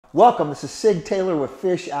Welcome, this is Sig Taylor with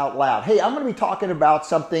Fish Out Loud. Hey, I'm going to be talking about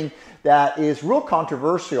something that is real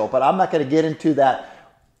controversial, but I'm not going to get into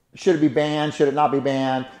that. Should it be banned? Should it not be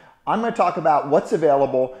banned? I'm going to talk about what's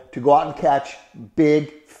available to go out and catch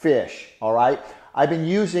big fish, all right? I've been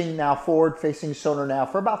using now forward-facing sonar now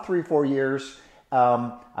for about 3 or 4 years.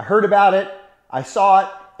 I heard about it. I saw it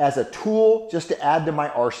as a tool just to add to my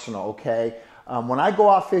arsenal, okay? When I go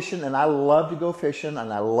out fishing, and I love to go fishing,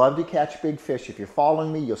 and I love to catch big fish. If you're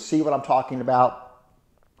following me, you'll see what I'm talking about.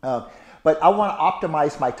 But I want to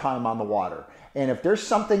optimize my time on the water. And if there's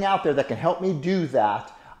something out there that can help me do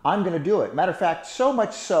that, I'm going to do it. Matter of fact, so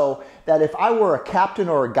much so that if I were a captain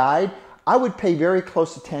or a guide, I would pay very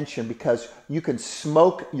close attention because you can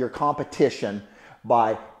smoke your competition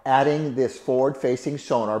by adding this forward-facing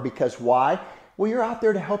sonar. Because why? Well, you're out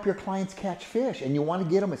there to help your clients catch fish, and you want to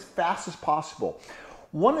get them as fast as possible.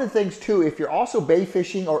 One of the things, too, if you're also bay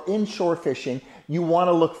fishing or inshore fishing, you want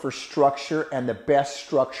to look for structure, and the best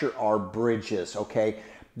structure are bridges, okay?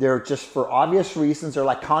 They're just for obvious reasons. They're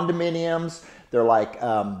like condominiums. They're like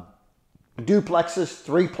duplexes,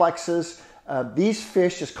 threeplexes. These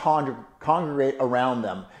fish just congregate around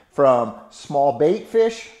them, from small bait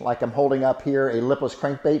fish, like I'm holding up here, a lipless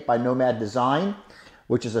crankbait by Nomad Design,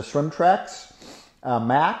 which is a Shrimtrex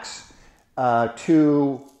Max,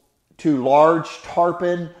 to large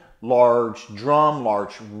tarpon, large drum,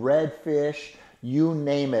 large redfish, you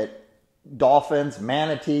name it, dolphins,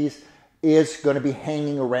 manatees, is going to be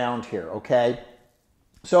hanging around here, okay?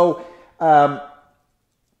 So I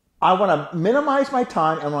want to minimize my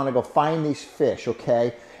time and I want to go find these fish,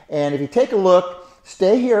 okay? And if you take a look,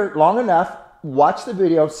 stay here long enough, watch the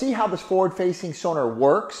video, see how this forward-facing sonar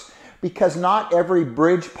works, because not every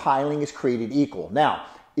bridge piling is created equal. Now,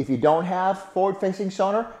 if you don't have forward-facing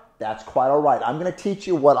sonar, that's quite all right. I'm going to teach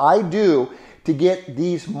you what I do to get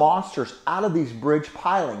these monsters out of these bridge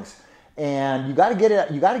pilings. And you got to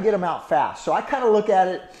get them out fast. So I kind of look at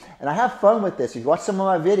it and I have fun with this. If you watch some of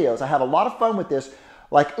my videos, I have a lot of fun with this.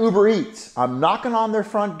 Like Uber Eats, I'm knocking on their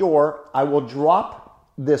front door. I will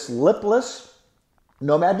drop this lipless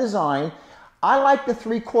Nomad Design. I like the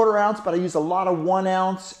 3/4 ounce, but I use a lot of 1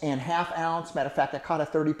 ounce and 1/2 ounce. Matter of fact, I caught a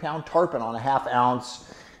 30-pound tarpon on a 1/2 ounce,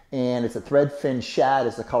 and it's a thread fin shad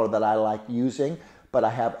is the color that I like using, but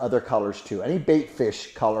I have other colors too. Any bait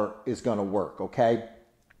fish color is going to work, okay?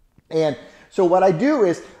 And so what I do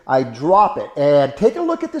is I drop it, and take a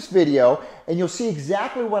look at this video, and you'll see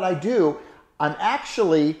exactly what I do. I'm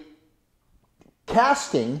actually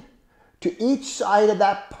casting to each side of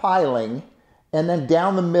that piling and then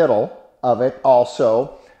down the middle of it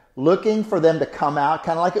also, looking for them to come out,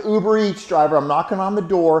 kind of like an Uber Eats driver. I'm knocking on the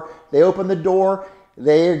door. They open the door.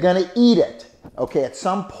 They're going to eat it. Okay, at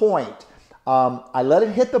some point, I let it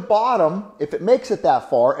hit the bottom if it makes it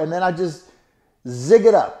that far, and then I just zig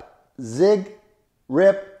it up. Zig,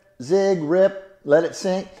 rip, let it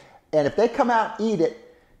sink. And if they come out and eat it,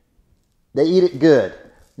 they eat it good.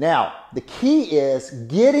 Now, the key is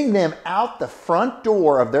getting them out the front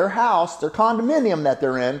door of their house, their condominium that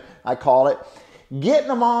they're in, I call it, getting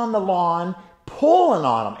them on the lawn, pulling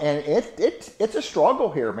on them. And it's a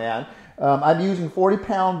struggle here, man. I'm using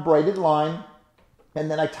 40-pound braided line, and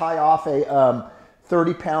then I tie off a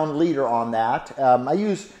 30-pound leader on that. I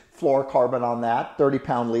use fluorocarbon on that,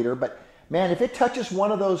 30-pound leader. But, man, if it touches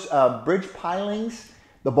one of those bridge pilings,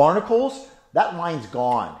 the barnacles, that line's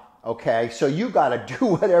gone. Okay, so you got to do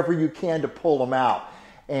whatever you can to pull them out.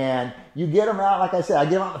 And you get them out, like I said, I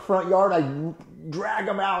get them out in the front yard, I drag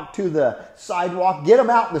them out to the sidewalk, get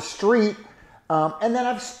them out in the street, and then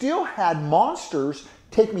I've still had monsters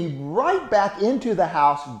take me right back into the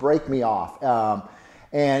house, break me off.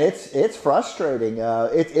 And it's frustrating.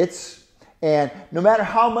 And no matter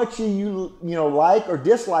how much you like or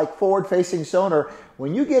dislike forward-facing sonar,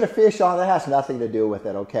 when you get a fish on, that has nothing to do with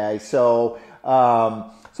it, okay? So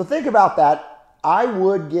think about that. I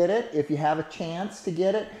would get it if you have a chance to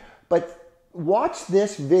get it, but watch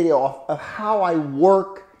this video of how I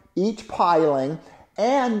work each piling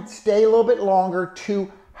and stay a little bit longer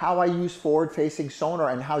to how I use forward-facing sonar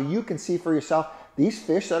and how you can see for yourself these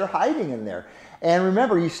fish that are hiding in there. And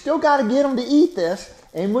remember, you still got to get them to eat this,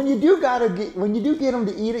 and when you do get them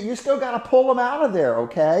to eat it, you still got to pull them out of there,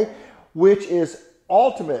 okay? Which is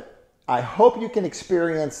ultimate. I hope you can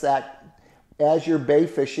experience that as you're bay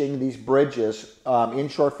fishing these bridges,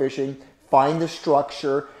 inshore fishing. Find the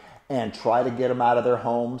structure and try to get them out of their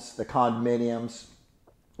homes, the condominiums.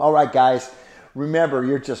 All right, guys, remember,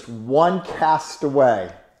 you're just one cast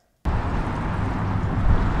away.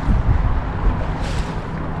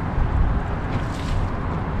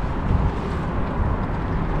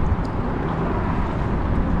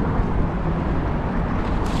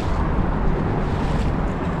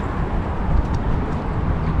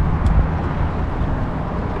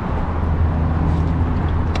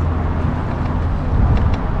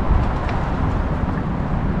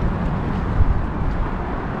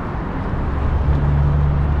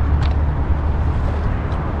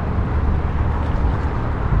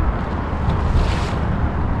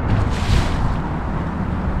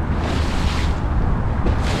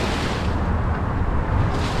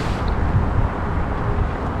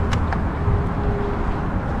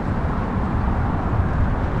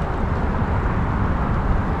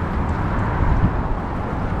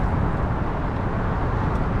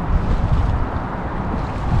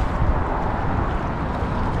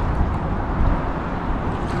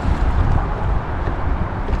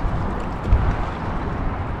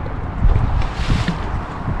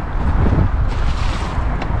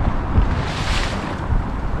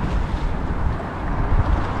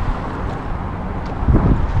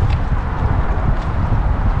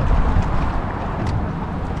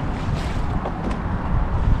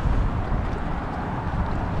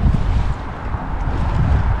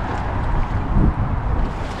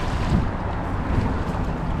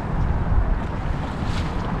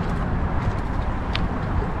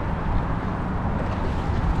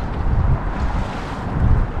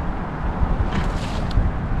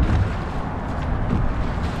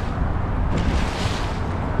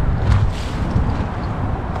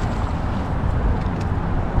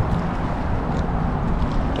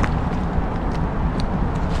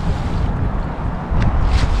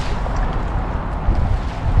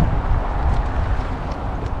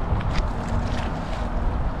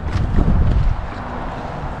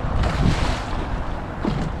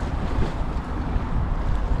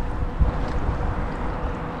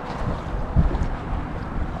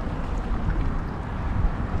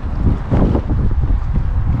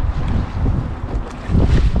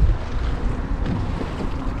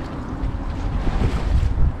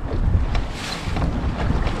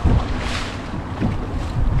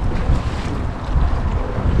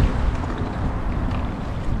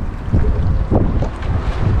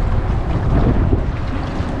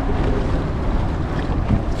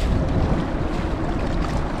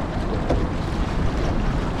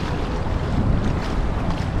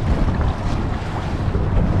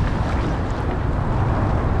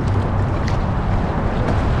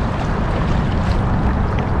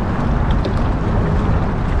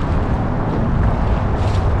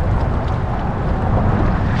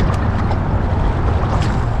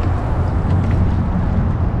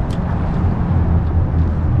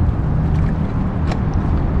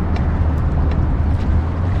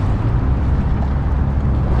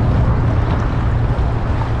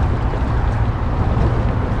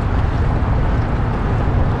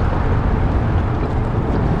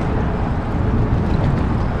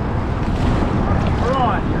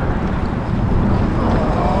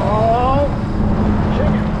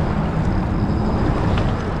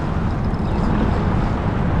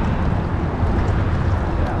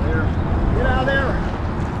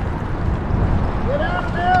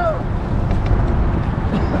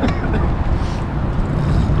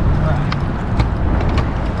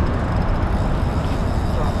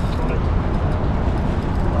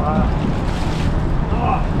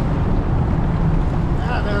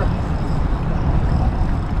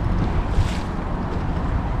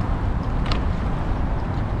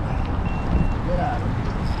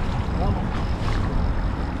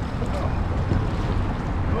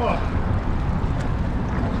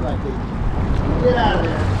 Get out of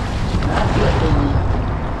there. That's it, baby.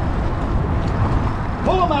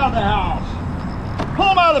 Pull them out of the house. Pull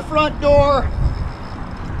them out of the front door.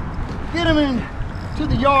 Get them into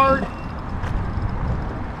the yard.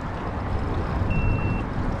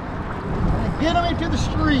 And get them into the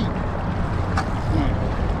street.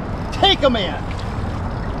 Take them in.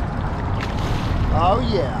 Oh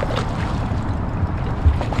yeah.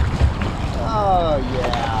 Oh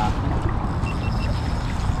yeah.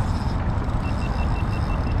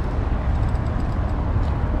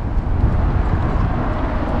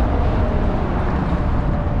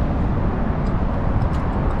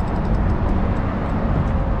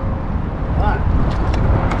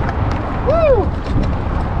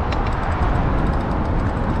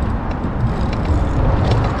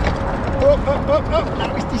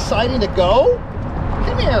 Now he's deciding to go?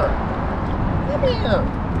 Come here. Come here.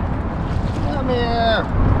 Come here.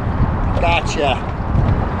 Gotcha.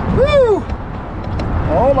 Woo!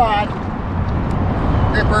 Hold on.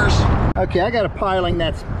 Rippers. Okay, I got a piling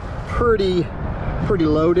that's pretty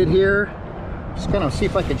loaded here. Just gonna see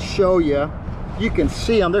if I can show you. You can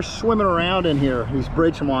see them. They're swimming around in here, these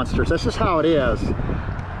bridge monsters. That's just how it is.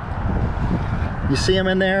 You see them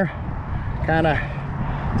in there? It's kind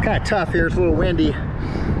of tough here. It's a little windy,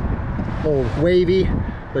 a little wavy.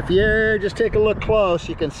 But if you just take a look close,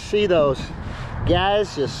 you can see those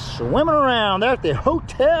guys just swimming around. They're at the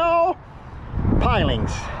hotel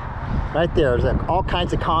pilings right there. There's like all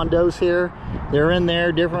kinds of condos here. They're in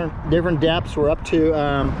there, different depths. We're up to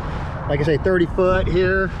like I say, 30 foot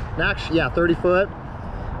here. Actually, yeah, 30 foot.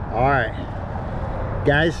 All right,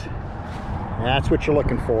 guys, that's what you're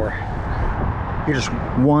looking for. You're just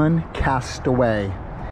one cast away